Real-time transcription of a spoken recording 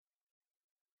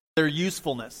their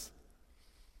usefulness.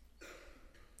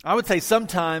 I would say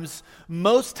sometimes,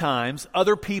 most times,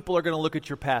 other people are going to look at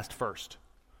your past first.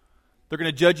 They're going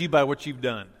to judge you by what you've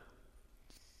done.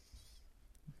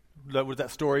 That was that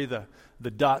story,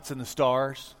 the dots and the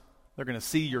stars. They're going to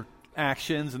see your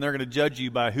actions, and they're going to judge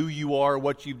you by who you are,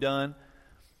 what you've done.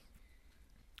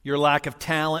 Your lack of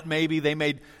talent, maybe. They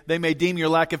may deem your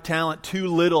lack of talent too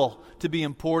little to be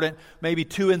important, maybe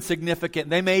too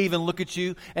insignificant. They may even look at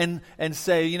you and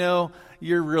say, you know,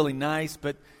 you're really nice,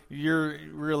 but you're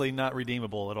really not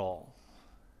redeemable at all.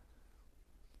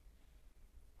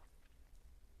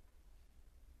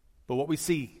 But what we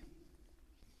see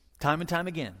time and time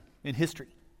again in history,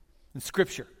 in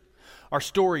Scripture, are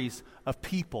stories of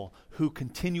people who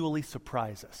continually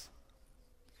surprise us.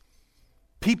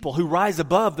 People who rise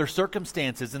above their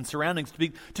circumstances and surroundings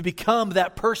to become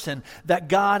that person that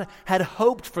God had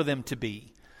hoped for them to be.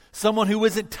 Someone who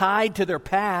isn't tied to their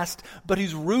past, but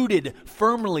who's rooted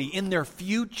firmly in their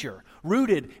future,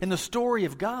 rooted in the story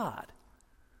of God.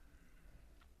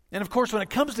 And of course, when it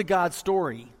comes to God's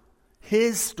story,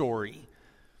 His story,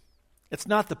 it's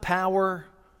not the power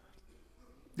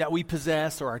that we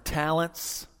possess or our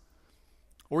talents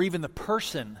or even the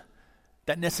person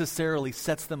that necessarily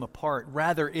sets them apart.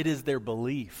 Rather, it is their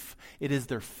belief, it is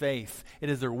their faith, it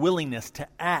is their willingness to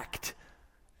act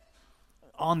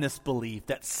on this belief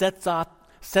that sets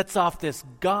off this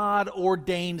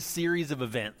God-ordained series of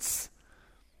events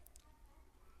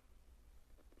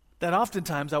that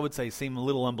oftentimes I would say seem a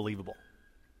little unbelievable.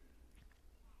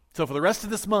 So for the rest of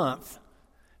this month,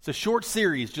 it's a short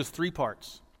series, just 3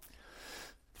 parts.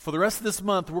 For the rest of this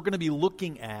month, we're going to be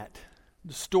looking at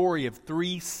the story of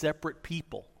 3 separate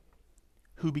people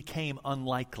who became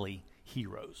unlikely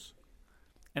heroes.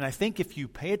 And I think if you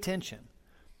pay attention,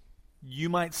 you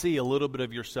might see a little bit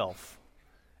of yourself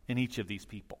in each of these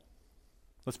people.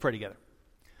 Let's pray together.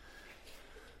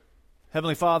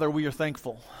 Heavenly Father, we are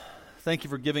thankful. Thank you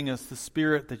for giving us the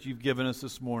Spirit that you've given us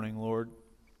this morning, Lord.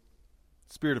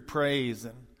 Spirit of praise,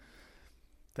 and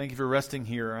thank you for resting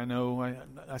here. I know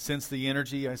I sense the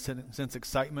energy, I sense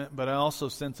excitement, but I also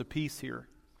sense a peace here.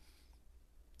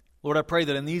 Lord, I pray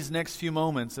that in these next few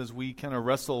moments, as we kind of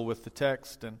wrestle with the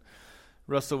text and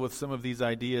wrestle with some of these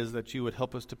ideas, that you would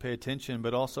help us to pay attention,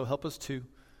 but also help us to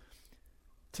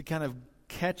kind of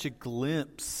catch a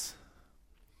glimpse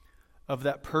of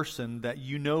that person that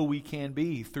you know we can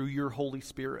be through your Holy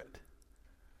Spirit.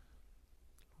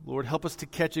 Lord, help us to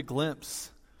catch a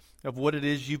glimpse of what it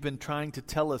is you've been trying to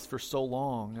tell us for so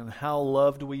long, and how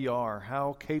loved we are,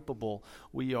 how capable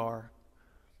we are,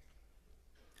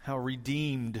 how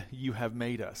redeemed you have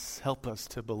made us. Help us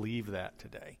to believe that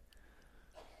today.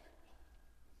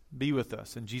 Be with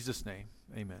us. In Jesus' name,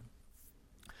 amen.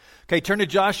 Okay, turn to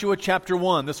Joshua chapter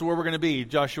 1. This is where we're going to be,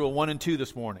 Joshua 1 and 2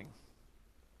 this morning.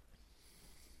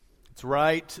 It's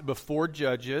right before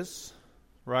Judges,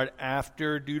 right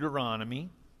after Deuteronomy.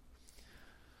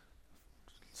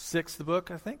 6th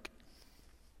book, I think.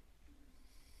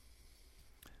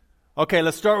 Okay,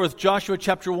 let's start with Joshua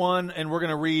chapter 1, and we're going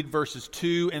to read verses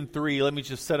 2 and 3. Let me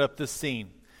just set up this scene.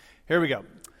 Here we go.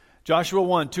 Joshua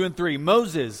 1, 2 and 3.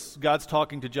 Moses, God's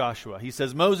talking to Joshua. He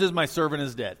says, Moses, my servant,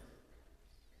 is dead.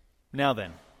 Now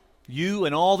then, you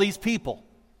and all these people,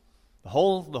 the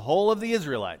whole of the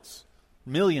Israelites,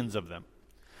 millions of them,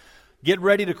 get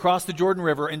ready to cross the Jordan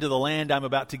River into the land I'm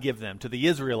about to give them, to the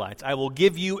Israelites. I will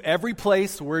give you every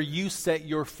place where you set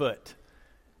your foot,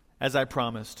 as I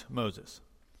promised Moses.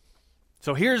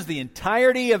 So here's the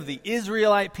entirety of the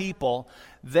Israelite people.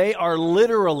 They are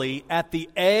literally at the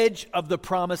edge of the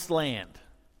promised land,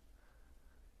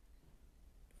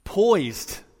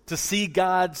 poised to see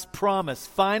God's promise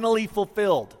finally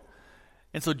fulfilled.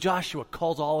 And so Joshua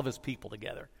calls all of his people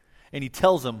together, and he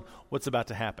tells them what's about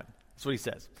to happen. That's what he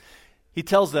says. He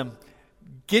tells them,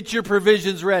 get your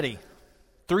provisions ready.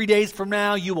 3 days from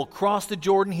now, you will cross the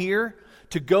Jordan here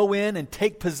to go in and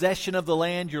take possession of the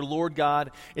land your Lord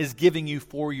God is giving you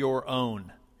for your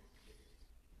own.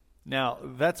 Now,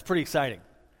 that's pretty exciting.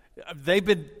 They've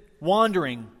been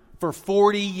wandering for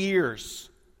 40 years.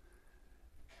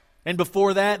 And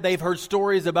before that, they've heard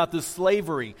stories about the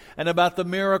slavery and about the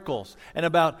miracles and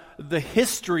about the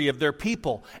history of their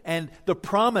people and the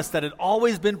promise that had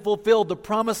always been fulfilled. The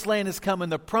promised land is coming.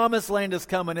 The promised land is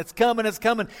coming. It's coming. It's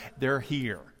coming. They're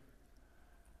here.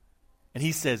 And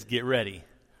he says, get ready.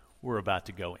 We're about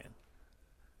to go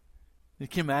in.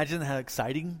 Can you imagine how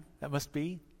exciting that must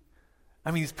be? I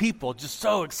mean, these people just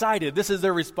so excited. This is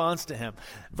their response to him.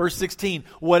 Verse 16,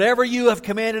 whatever you have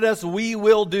commanded us, we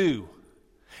will do.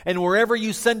 And wherever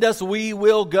you send us, we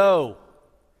will go.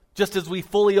 Just as we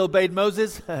fully obeyed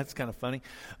Moses, that's kind of funny,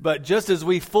 but just as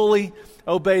we fully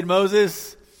obeyed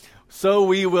Moses, so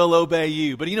we will obey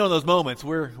you. But in those moments,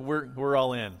 we're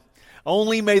all in.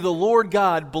 Only may the Lord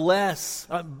God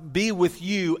be with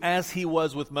you as he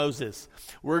was with Moses.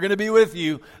 We're going to be with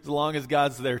you as long as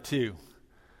God's there too.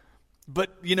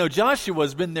 But,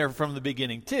 Joshua's been there from the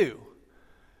beginning too.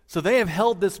 So they have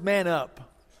held this man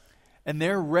up, and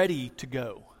they're ready to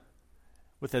go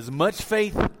with as much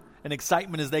faith and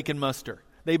excitement as they can muster.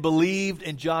 They believed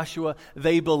in Joshua.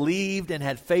 They believed and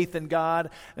had faith in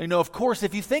God. And, of course,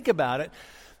 if you think about it,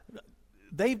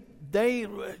 they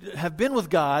have been with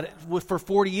God for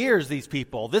 40 years, these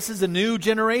people. This is a new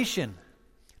generation.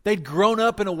 They'd grown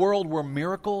up in a world where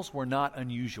miracles were not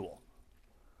unusual.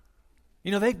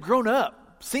 They'd grown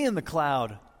up seeing the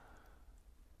cloud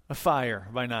of fire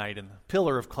by night and the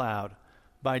pillar of cloud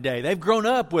by day. They've grown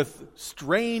up with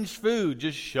strange food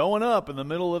just showing up in the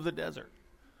middle of the desert.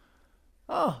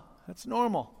 Oh, that's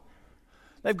normal.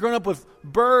 They've grown up with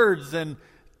birds and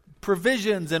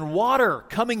provisions and water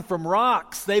coming from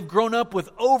rocks. They've grown up with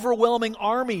overwhelming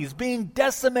armies being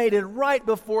decimated right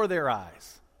before their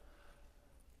eyes.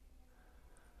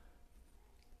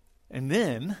 And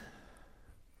then,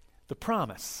 the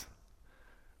promise.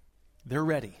 They're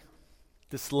ready.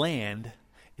 This land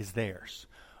is theirs.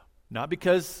 Not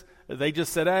because they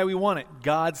just said, we want it.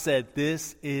 God said,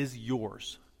 this is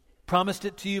yours. Promised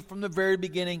it to you from the very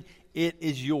beginning. It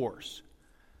is yours.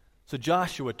 So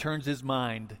Joshua turns his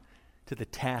mind to the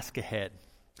task ahead.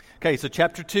 Okay, so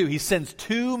chapter 2, he sends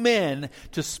 2 men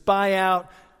to spy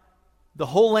out the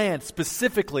whole land,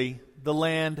 specifically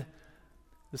the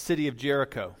city of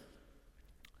Jericho.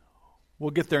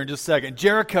 We'll get there in just a second.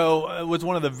 Jericho was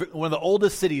one of the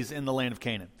oldest cities in the land of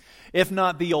Canaan, if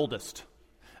not the oldest.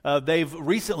 They've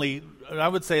recently, I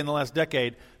would say in the last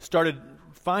decade, started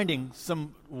finding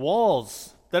some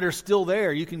walls that are still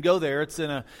there. You can go there.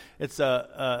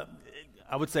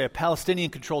 I would say a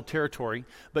Palestinian-controlled territory,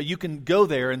 but you can go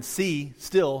there and see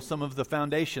still some of the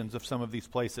foundations of some of these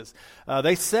places.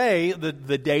 They say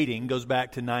the dating goes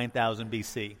back to 9,000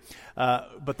 BC,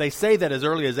 but they say that as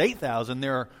early as 8,000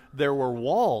 there were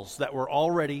walls that were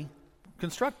already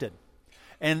constructed.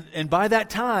 And by that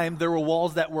time, there were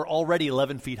walls that were already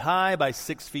 11 feet high by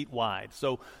 6 feet wide.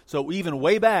 So even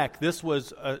way back, this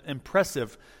was an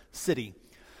impressive city.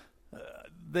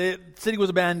 The city was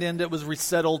abandoned. It was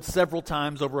resettled several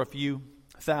times over a few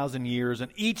thousand years.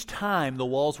 And each time, the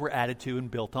walls were added to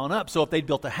and built on up. So if they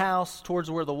built a house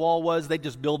towards where the wall was, they'd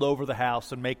just build over the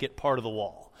house and make it part of the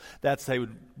wall. They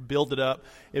would build it up.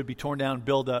 It would be torn down,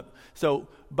 build up. So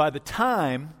by the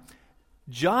time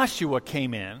Joshua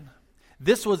came in,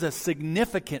 this was a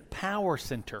significant power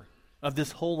center of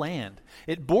this whole land.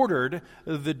 It bordered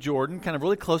the Jordan, kind of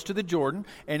really close to the Jordan,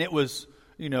 and it was,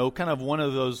 kind of one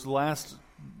of those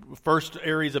first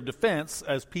areas of defense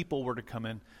as people were to come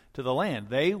in to the land.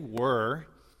 They were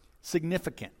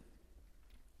significant.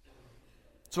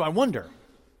 So I wonder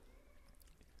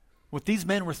what these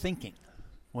men were thinking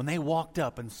when they walked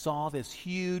up and saw this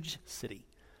huge city,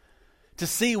 to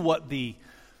see what the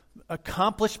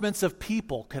accomplishments of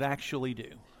people could actually do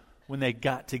when they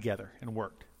got together and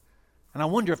worked. And I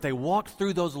wonder if they walked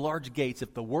through those large gates,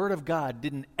 if the word of God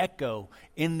didn't echo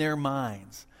in their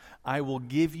minds, I will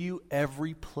give you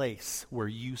every place where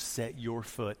you set your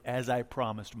foot, as I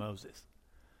promised Moses.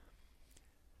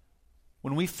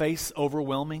 When we face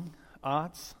overwhelming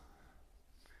odds,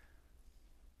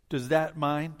 does that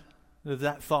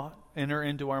thought enter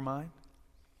into our mind?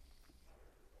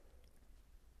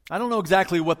 I don't know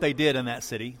exactly what they did in that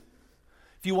city.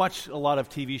 If you watch a lot of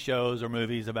TV shows or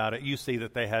movies about it, you see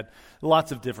that they had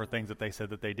lots of different things that they said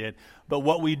that they did. But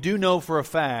what we do know for a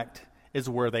fact is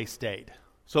where they stayed.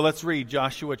 So let's read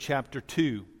Joshua chapter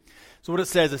 2. So what it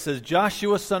says,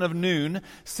 Joshua son of Nun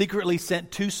secretly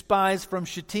sent 2 spies from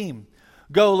Shittim.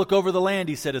 Go look over the land,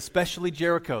 he said, especially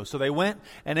Jericho. So they went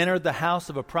and entered the house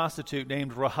of a prostitute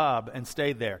named Rahab and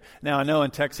stayed there. Now I know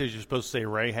in Texas you're supposed to say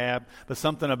Rahab, but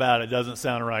something about it doesn't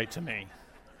sound right to me.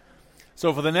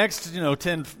 So for the next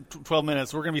 10, 12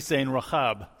 minutes, we're going to be saying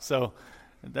Rahab. So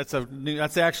that's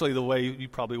actually the way you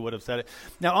probably would have said it.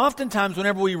 Now, oftentimes,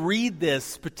 whenever we read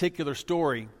this particular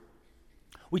story,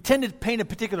 we tend to paint a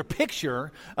particular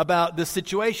picture about the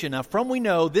situation. Now, we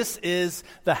know this is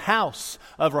the house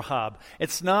of Rahab.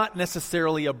 It's not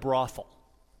necessarily a brothel.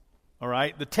 All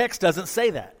right? The text doesn't say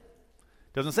that.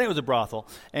 It doesn't say it was a brothel.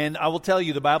 And I will tell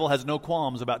you, the Bible has no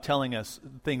qualms about telling us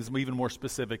things even more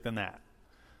specific than that.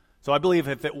 So I believe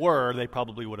if it were, they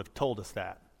probably would have told us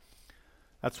that.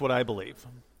 That's what I believe.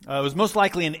 It was most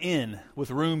likely an inn with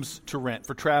rooms to rent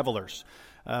for travelers.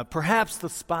 Perhaps the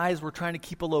spies were trying to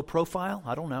keep a low profile.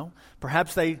 I don't know.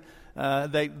 Perhaps they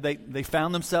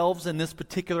found themselves in this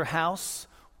particular house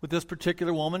with this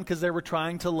particular woman because they were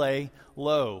trying to lay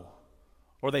low.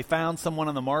 Or they found someone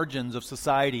on the margins of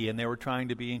society and they were trying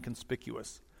to be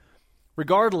inconspicuous.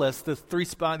 Regardless,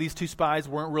 these two spies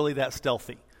weren't really that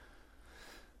stealthy.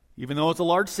 Even though it's a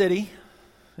large city,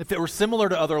 if it were similar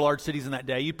to other large cities in that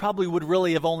day, you probably would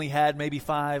really have only had maybe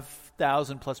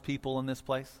 5,000 plus people in this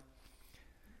place.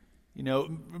 You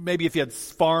know, maybe if you had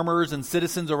farmers and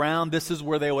citizens around, this is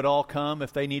where they would all come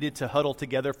if they needed to huddle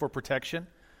together for protection.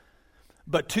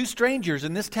 But two strangers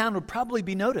in this town would probably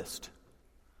be noticed,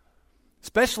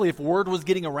 especially if word was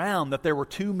getting around that there were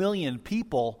 2 million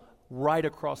people right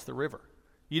across the river.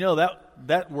 You know,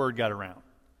 that word got around.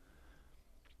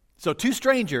 So two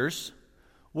strangers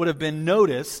would have been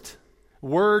noticed.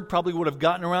 Word probably would have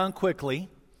gotten around quickly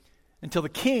until the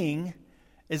king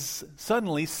is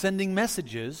suddenly sending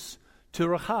messages to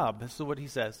Rahab. This is what he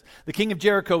says. The king of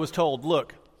Jericho was told,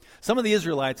 "Look, some of the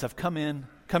Israelites have come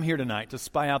here tonight to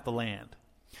spy out the land."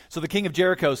 So the king of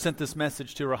Jericho sent this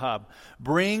message to Rahab: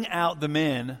 "Bring out the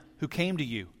men who came to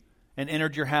you and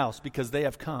entered your house, because they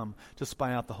have come to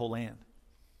spy out the whole land."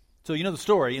 So you know the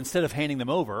story. Instead of handing them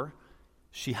over,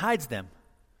 she hides them.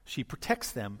 She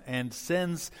protects them and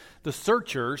sends the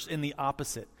searchers in the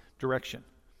opposite direction.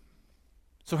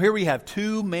 So here we have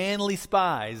two manly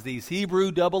spies, these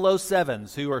Hebrew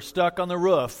 007s, who are stuck on the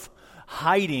roof,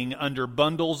 hiding under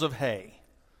bundles of hay.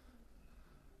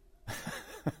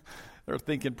 They're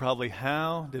thinking probably,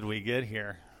 how did we get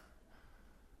here?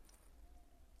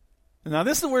 Now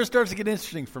this is where it starts to get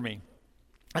interesting for me.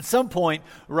 At some point,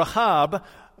 Rahab,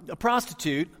 a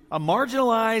prostitute, a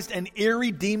marginalized and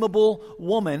irredeemable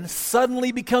woman,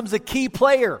 suddenly becomes a key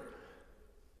player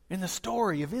in the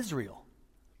story of Israel.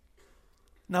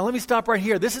 Now let me stop right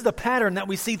here. This is the pattern that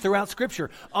we see throughout Scripture.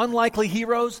 Unlikely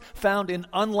heroes found in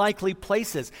unlikely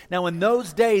places. Now in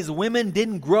those days, women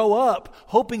didn't grow up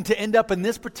hoping to end up in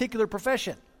this particular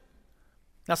profession.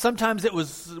 Now sometimes it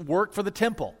was work for the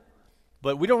temple,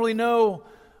 but we don't really know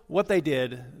what they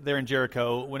did there in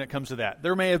Jericho when it comes to that.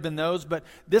 There may have been those, but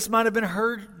this might have been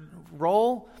her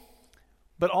role.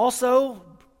 But also,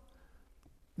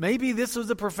 maybe this was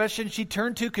a profession she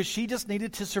turned to because she just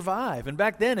needed to survive. And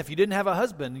back then, if you didn't have a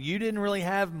husband, you didn't really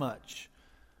have much.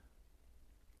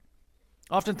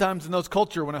 Oftentimes in those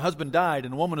cultures, when a husband died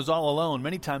and a woman was all alone,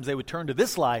 many times they would turn to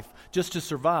this life just to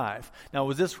survive. Now,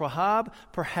 was this Rahab?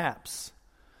 Perhaps.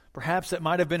 Perhaps it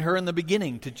might have been her in the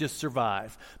beginning to just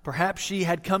survive. Perhaps she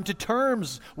had come to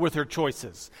terms with her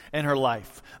choices and her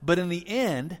life. But in the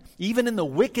end, even in the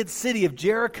wicked city of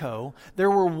Jericho, there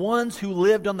were ones who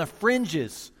lived on the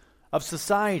fringes of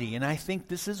society, and I think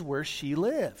this is where she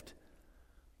lived.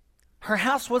 Her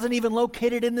house wasn't even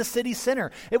located in the city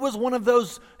center. It was one of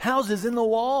those houses in the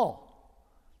wall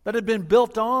that had been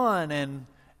built on and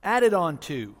added on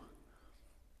to.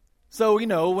 So, you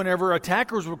know, whenever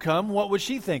attackers would come, what was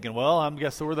she thinking? Well, I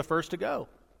guess we're the first to go.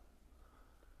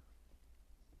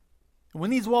 When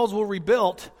these walls were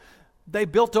rebuilt, they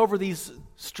built over these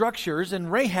structures, and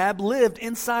Rahab lived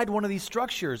inside one of these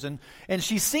structures. And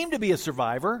she seemed to be a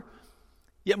survivor,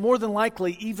 yet more than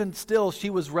likely, even still, she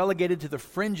was relegated to the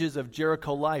fringes of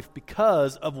Jericho life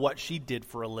because of what she did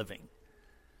for a living.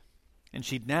 And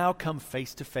she'd now come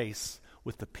face to face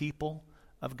with the people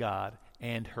of God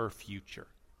and her future.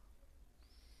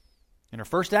 And her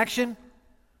first action,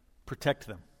 protect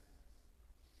them.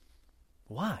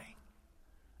 Why?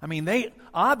 I mean, they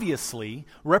obviously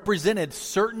represented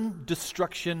certain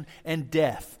destruction and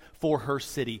death for her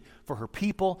city, for her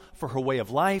people, for her way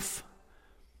of life.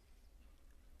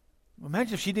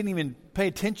 Imagine if she didn't even pay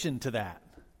attention to that.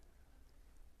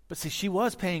 But see, she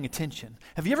was paying attention.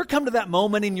 Have you ever come to that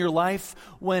moment in your life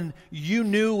when you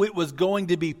knew it was going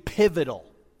to be pivotal?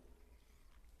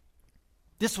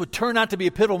 This would turn out to be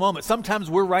a pivotal moment. Sometimes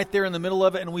we're right there in the middle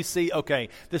of it and we see, okay,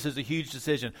 this is a huge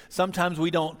decision. Sometimes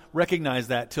we don't recognize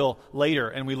that till later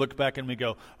and we look back and we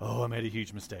go, oh, I made a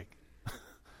huge mistake.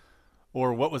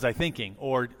 Or what was I thinking?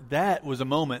 Or that was a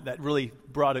moment that really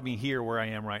brought me here where I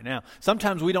am right now.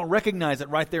 Sometimes we don't recognize it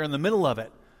right there in the middle of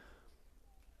it.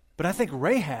 But I think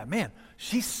Rahab, man,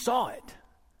 she saw it.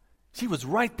 She was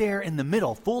right there in the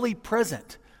middle, fully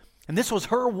present. And this was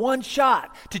her one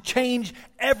shot to change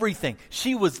everything.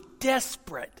 She was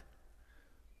desperate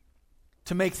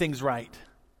to make things right.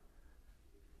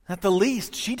 At the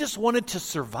least, she just wanted to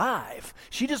survive.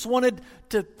 She just wanted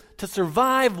to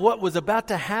survive what was about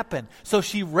to happen. So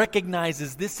she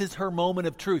recognizes this is her moment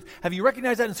of truth. Have you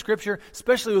recognized that in Scripture?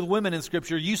 Especially with women in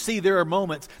Scripture, you see there are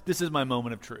moments, this is my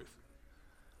moment of truth.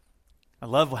 I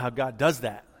love how God does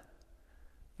that.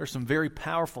 There's some very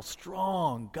powerful,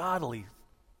 strong, godly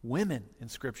women in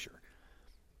Scripture.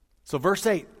 So verse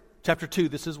 8, chapter 2,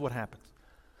 this is what happens.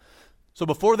 So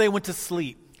before they went to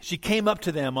sleep, she came up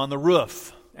to them on the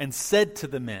roof and said to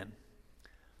the men,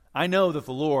 I know that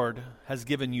the Lord has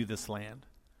given you this land,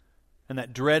 and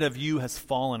that dread of you has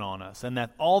fallen on us, and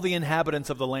that all the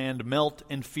inhabitants of the land melt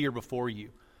in fear before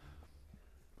you.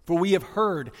 For we have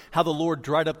heard how the Lord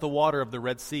dried up the water of the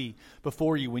Red Sea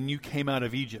before you when you came out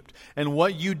of Egypt, and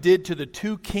what you did to the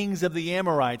 2 kings of the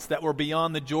Amorites that were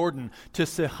beyond the Jordan, to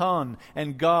Sihon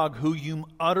and Gog, who you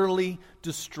utterly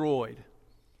destroyed.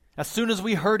 As soon as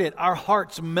we heard it, our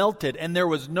hearts melted, and there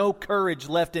was no courage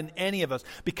left in any of us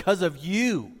because of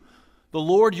you. The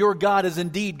Lord your God is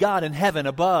indeed God in heaven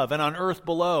above and on earth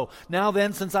below. Now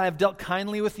then, since I have dealt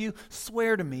kindly with you,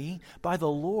 swear to me by the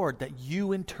Lord that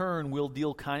you in turn will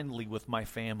deal kindly with my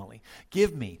family.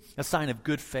 Give me a sign of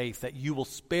good faith that you will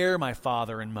spare my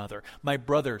father and mother, my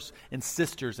brothers and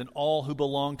sisters, and all who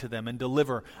belong to them, and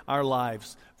deliver our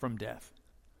lives from death.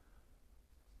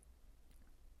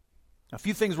 A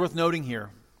few things worth noting here.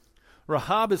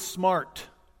 Rahab is smart.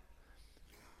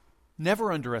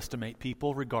 Never underestimate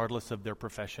people regardless of their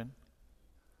profession.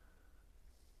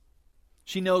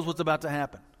 She knows what's about to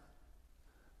happen.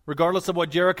 Regardless of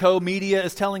what Jericho media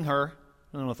is telling her,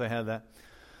 I don't know if they have that,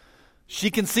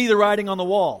 she can see the writing on the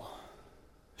wall.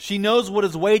 She knows what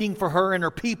is waiting for her and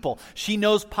her people. She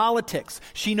knows politics.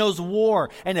 She knows war.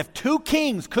 And if 2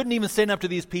 kings couldn't even stand up to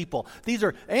these people, these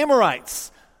are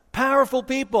Amorites, powerful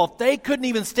people. If they couldn't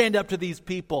even stand up to these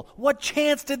people, what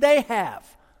chance did they have?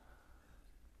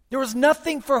 There was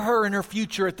nothing for her in her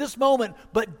future at this moment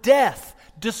but death,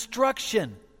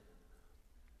 destruction.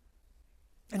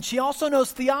 And she also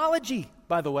knows theology,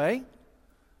 by the way.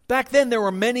 Back then there were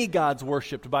many gods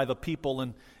worshipped by the people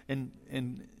in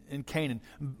Canaan.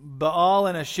 Baal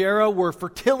and Asherah were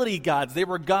fertility gods. They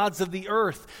were gods of the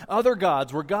earth. Other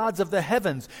gods were gods of the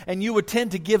heavens. And you would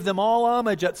tend to give them all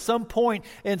homage at some point,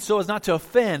 and so as not to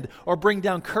offend or bring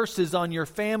down curses on your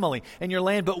family and your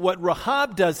land. But what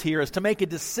Rahab does here is to make a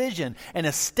decision and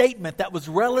a statement that was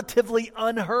relatively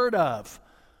unheard of.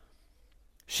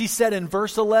 She said in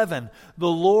verse 11, the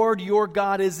Lord your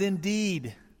God is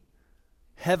indeed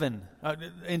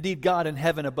indeed God in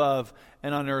heaven above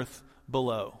and on earth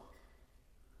below.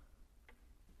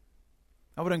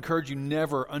 I would encourage you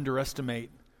never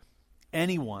underestimate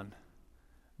anyone,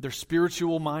 their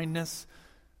spiritual mindedness,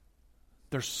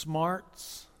 their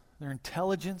smarts, their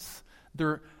intelligence,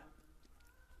 their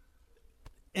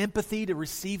empathy to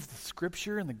receive the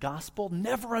Scripture and the gospel.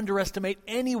 Never underestimate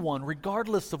anyone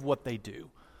regardless of what they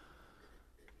do.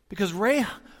 Because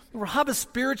Rahab is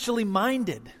spiritually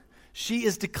minded. She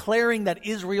is declaring that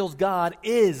Israel's God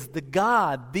is the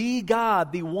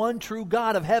one true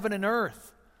God of heaven and earth.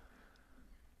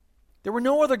 There were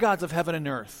no other gods of heaven and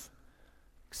earth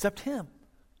except Him,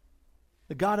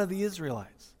 the God of the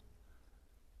Israelites.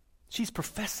 She's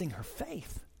professing her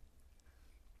faith.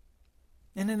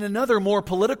 And in another more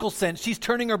political sense, she's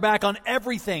turning her back on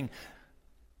everything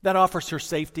that offers her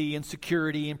safety and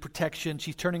security and protection.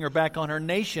 She's turning her back on her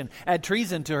nation. Add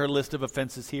treason to her list of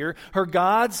offenses here. Her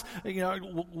gods,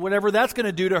 whatever that's going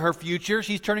to do to her future,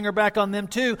 she's turning her back on them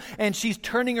too. And she's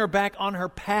turning her back on her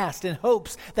past in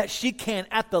hopes that she can,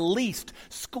 at the least,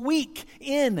 squeak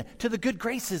in to the good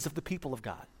graces of the people of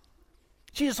God.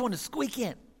 She just wanted to squeak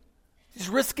in. She's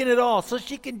risking it all so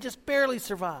she can just barely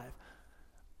survive.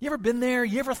 You ever been there?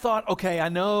 You ever thought, okay, I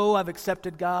know I've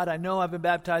accepted God, I know I've been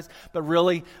baptized, but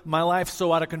really, my life's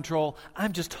so out of control,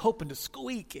 I'm just hoping to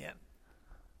squeak in.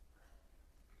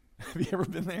 Have you ever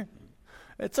been there?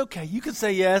 It's okay. You can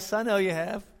say yes. I know you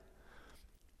have.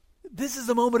 This is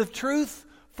a moment of truth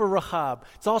for Rahab.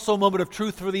 It's also a moment of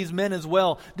truth for these men as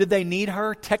well. Did they need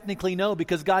her? Technically, no,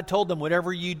 because God told them,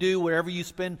 whatever you do, wherever you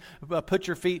spend, put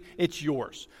your feet, it's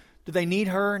yours. Do they need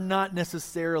her? Not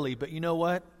necessarily, but you know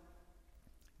what?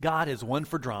 God is one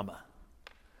for drama.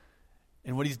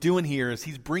 And what He's doing here is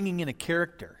He's bringing in a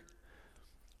character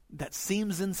that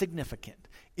seems insignificant,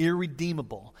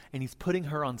 irredeemable, and He's putting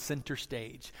her on center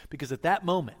stage. Because at that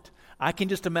moment, I can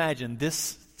just imagine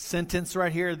this sentence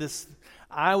right here,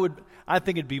 I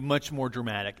think it'd be much more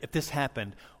dramatic if this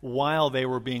happened while they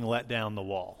were being let down the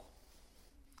wall.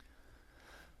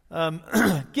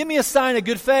 Give me a sign of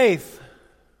good faith,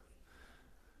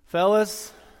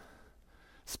 fellas.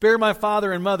 Spare my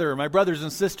father and mother, my brothers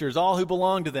and sisters, all who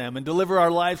belong to them, and deliver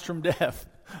our lives from death.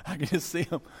 I can just see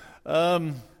them.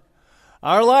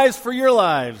 Our lives for your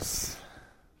lives.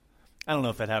 I don't know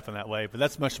if that happened that way, but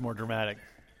that's much more dramatic.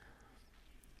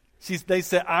 They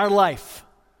said, our life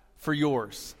for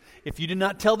yours. if you do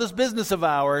not tell this business of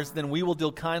ours, then we will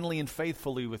deal kindly and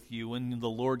faithfully with you when the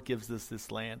Lord gives us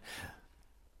this land.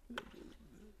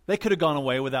 They could have gone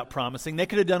away without promising. They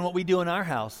could have done what we do in our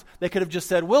house. They could have just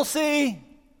said, we'll see.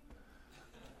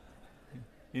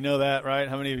 You know that, right?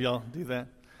 How many of y'all do that?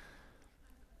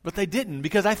 But they didn't,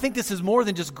 because I think this is more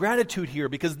than just gratitude here,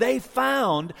 because they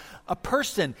found a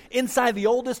person inside the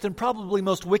oldest and probably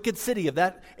most wicked city of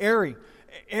that area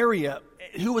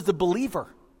who was a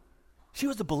believer. She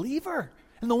was a believer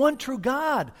in the one true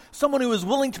God, someone who was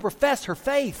willing to profess her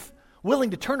faith,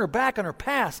 willing to turn her back on her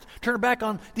past, turn her back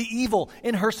on the evil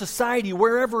in her society,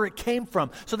 wherever it came from,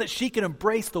 so that she could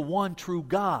embrace the one true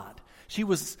God. She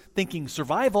was thinking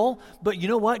survival, but you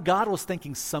know what? God was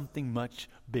thinking something much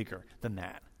bigger than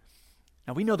that.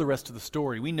 Now, we know the rest of the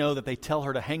story. We know that they tell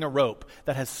her to hang a rope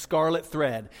that has scarlet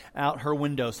thread out her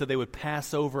window so they would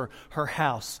pass over her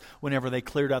house whenever they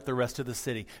cleared out the rest of the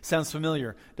city. Sounds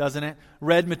familiar, doesn't it?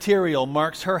 Red material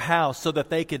marks her house so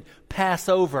that they could pass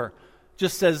over,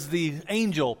 just as the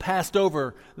angel passed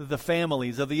over the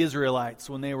families of the Israelites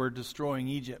when they were destroying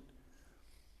Egypt.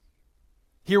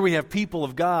 Here we have people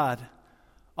of God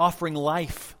offering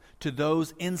life to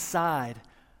those inside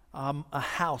a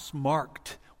house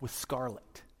marked with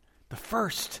scarlet. The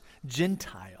first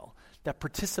Gentile that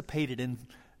participated in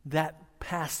that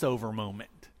Passover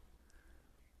moment.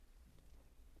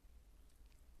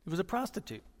 It was a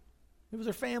prostitute. It was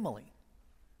her family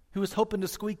who was hoping to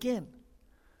squeak in.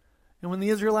 And when the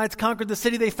Israelites conquered the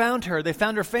city, they found her. They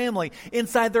found her family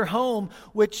inside their home,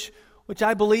 which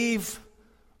I believe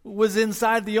was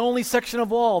inside the only section of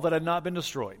wall that had not been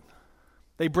destroyed.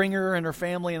 They bring her and her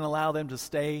family and allow them to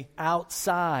stay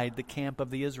outside the camp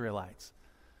of the Israelites.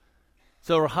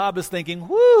 So Rahab is thinking,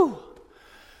 whoo,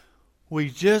 we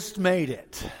just made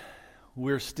it.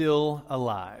 We're still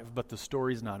alive, but the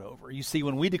story's not over. You see,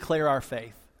 when we declare our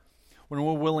faith, when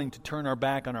we're willing to turn our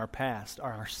back on our past,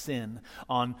 our sin,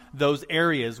 on those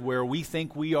areas where we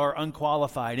think we are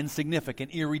unqualified,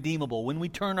 insignificant, irredeemable, when we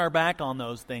turn our back on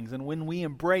those things and when we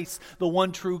embrace the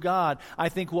one true God, I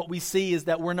think what we see is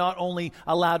that we're not only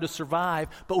allowed to survive,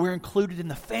 but we're included in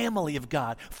the family of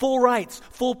God. Full rights,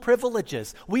 full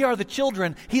privileges. We are the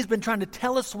children He's been trying to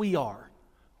tell us we are.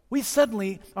 We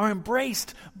suddenly are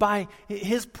embraced by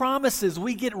His promises.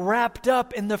 We get wrapped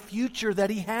up in the future that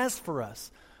He has for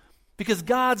us. Because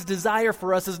God's desire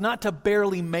for us is not to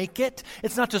barely make it.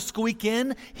 It's not to squeak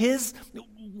in. His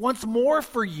wants more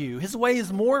for you. His way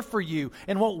is more for you.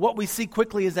 And what we see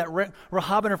quickly is that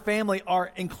Rahab and her family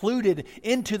are included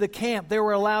into the camp. They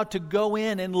were allowed to go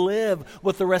in and live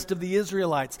with the rest of the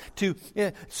Israelites, to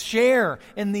share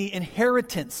in the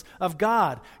inheritance of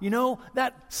God. You know,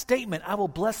 that statement, I will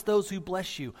bless those who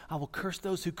bless you. I will curse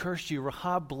those who curse you.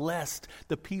 Rahab blessed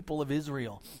the people of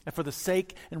Israel. And for the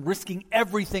sake and risking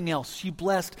everything else, she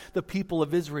blessed the people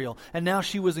of Israel. And now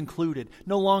she was included,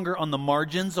 no longer on the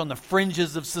margins, on the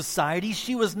fringes of society.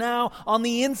 She was now on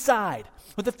the inside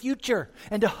with a future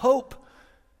and a hope.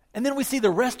 And then we see the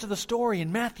rest of the story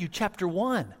in Matthew chapter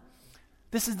 1.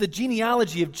 This is the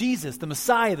genealogy of Jesus, the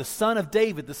Messiah, the son of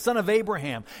David, the son of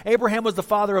Abraham. Abraham was the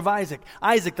father of Isaac.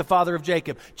 Isaac, the father of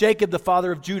Jacob. Jacob, the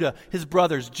father of Judah, his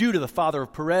brothers. Judah, the father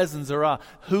of Perez and Zerah,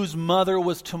 whose mother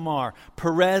was Tamar.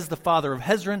 Perez, the father of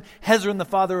Hezron. Hezron, the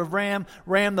father of Ram.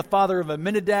 Ram, the father of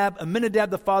Amminadab. Amminadab,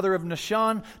 the father of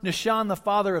Nahshon. Nahshon, the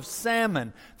father of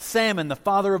Salmon. Salmon, the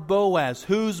father of Boaz,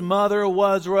 whose mother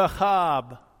was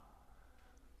Rahab.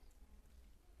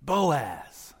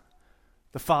 Boaz,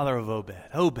 the father of Obed.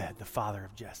 Obed, the father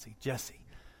of Jesse. Jesse,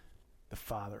 the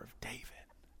father of David.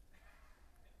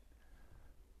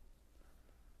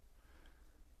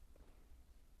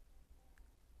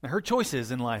 Now, her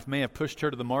choices in life may have pushed her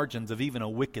to the margins of even a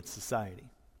wicked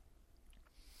society.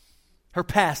 Her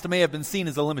past may have been seen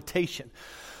as a limitation,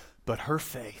 but her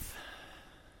faith,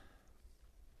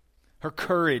 her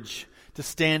courage to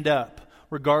stand up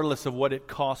regardless of what it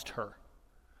cost her,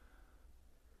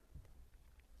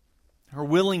 her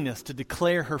willingness to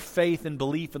declare her faith and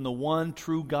belief in the one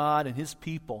true God and His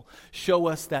people show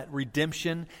us that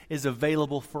redemption is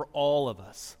available for all of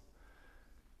us.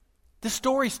 This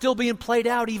story is still being played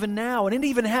out even now, and it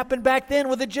even happened back then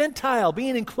with a Gentile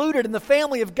being included in the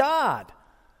family of God.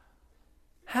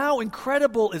 How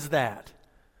incredible is that?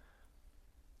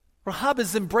 Rahab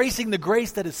is embracing the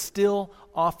grace that is still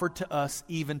offered to us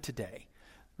even today.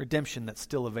 Redemption that's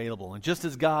still available. And just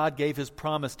as God gave His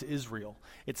promise to Israel,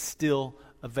 it's still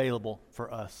available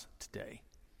for us today.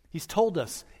 He's told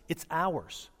us it's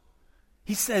ours.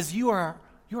 He says, you are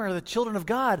the children of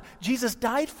God. Jesus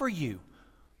died for you.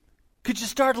 Could you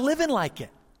start living like it?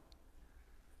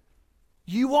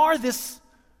 You are this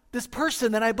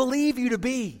person that I believe you to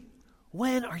be.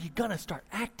 When are you going to start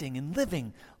acting and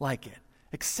living like it?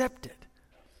 Accept it.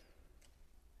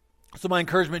 So my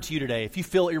encouragement to you today, if you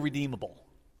feel irredeemable,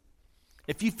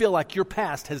 if you feel like your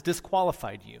past has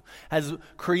disqualified you, has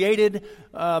created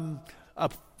a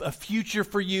future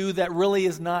for you that really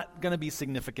is not going to be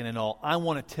significant at all, I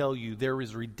want to tell you there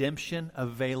is redemption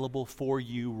available for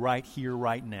you right here,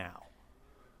 right now.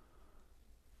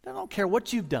 I don't care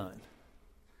what you've done.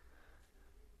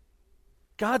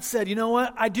 God said, you know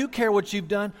what? I do care what you've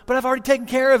done, but I've already taken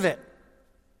care of it.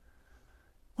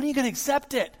 When are you going to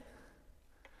accept it?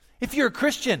 If you're a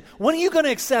Christian, when are you going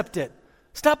to accept it?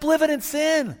 Stop living in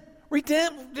sin.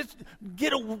 Just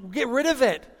get rid of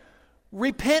it.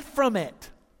 Repent from it.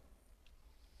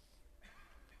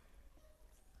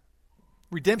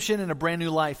 Redemption and a brand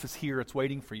new life is here. It's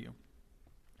waiting for you.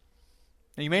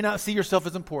 And you may not see yourself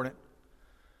as important,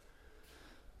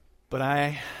 but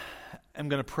I am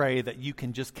going to pray that you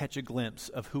can just catch a glimpse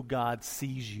of who God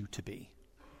sees you to be.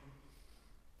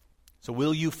 So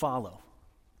will you follow?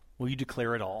 Will you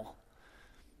declare it all?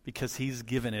 Because He's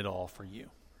given it all for you.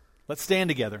 Let's stand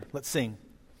together. Let's sing.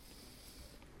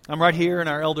 I'm right here and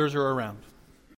our elders are around.